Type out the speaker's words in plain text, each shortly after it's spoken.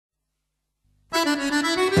Now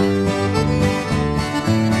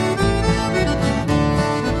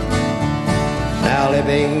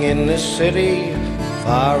living in this city,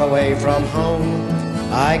 far away from home,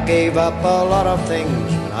 I gave up a lot of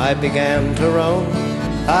things when I began to roam.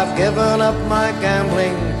 I've given up my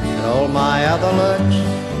gambling and all my other lurks,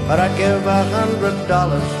 but I'd give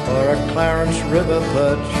 $100 for a Clarence River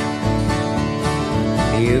perch.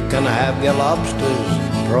 You can have your lobsters,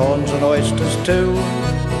 prawns and oysters too,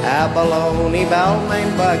 abalone,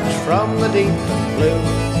 Balmain bugs from the deep blue.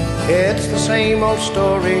 It's the same old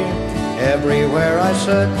story everywhere I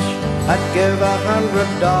search. I'd give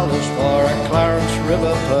 $100 for a Clarence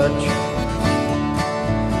River perch.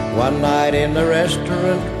 One night in the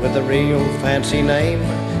restaurant with a real fancy name,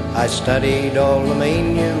 I studied all the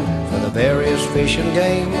menu for the various fish and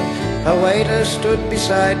game. A waiter stood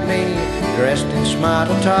beside me, dressed in smart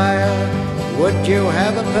attire. "Would you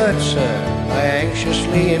have a perch, sir?" I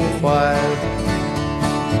anxiously inquired.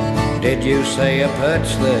 "Did you say a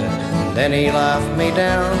perch there?" Then he laughed me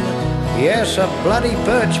down. "Yes, a bloody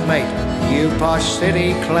perch, mate, you posh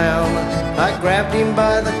city clown." I grabbed him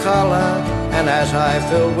by the collar, and as I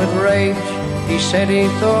filled with rage, he said he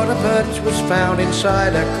thought a perch was found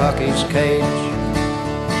inside a cockie's cage.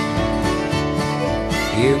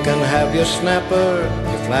 You can have your snapper,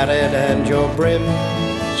 your flathead and your brim,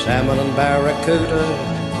 salmon and barracuda,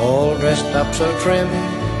 all dressed up so trim.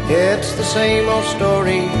 It's the same old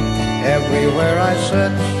story everywhere I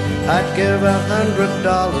search. I'd give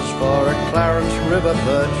 $100 for a Clarence River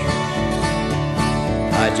perch.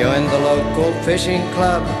 I joined the local fishing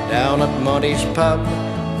club down at Monty's pub.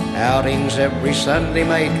 Outings every Sunday,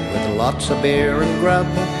 mate, with lots of beer and grub.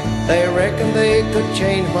 They reckoned they could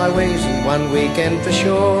change my ways in one weekend for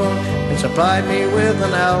sure, and supplied me with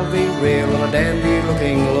an Alvey reel and a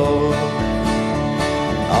dandy-looking lure.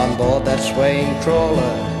 On board that swaying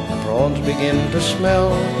trawler, the prawns begin to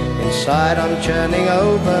smell. Inside I'm churning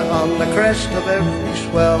over on the crest of every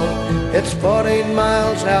swell. It's 14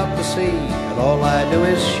 miles out to sea, and all I do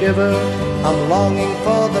is shiver. I'm longing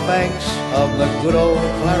for the banks of the good old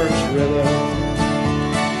Clarence River.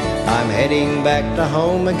 I'm heading back to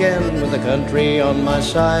home again with the country on my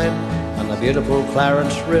side, and the beautiful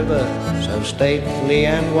Clarence River, so stately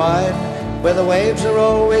and wide, where the waves are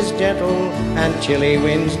always gentle and chilly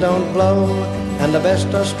winds don't blow, and the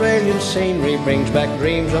best Australian scenery brings back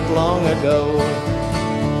dreams of long ago.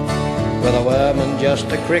 With a worm and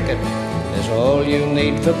just a cricket, there's all you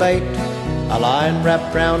need for bait. A line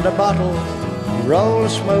wrapped round a bottle, you roll a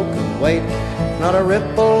smoke and wait. Not a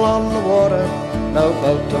ripple on the water, no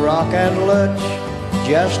boat to rock and lurch,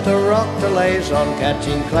 just a rock to laze on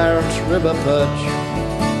catching Clarence River perch.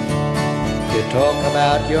 You talk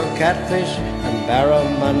about your catfish and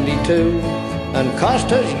barramundi too, and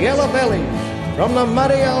Costa's yellow bellies from the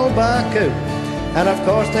muddy old Barcoo. And of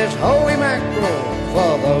course there's holy mackerel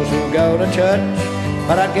for those who go to church,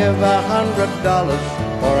 but I'd give $100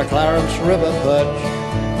 for a Clarence River perch.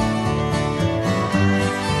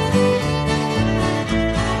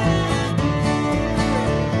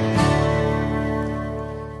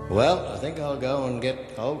 Well, I think I'll go and get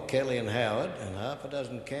old Kelly and Howard and half a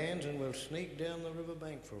dozen cans, and we'll sneak down the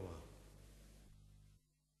riverbank for a while.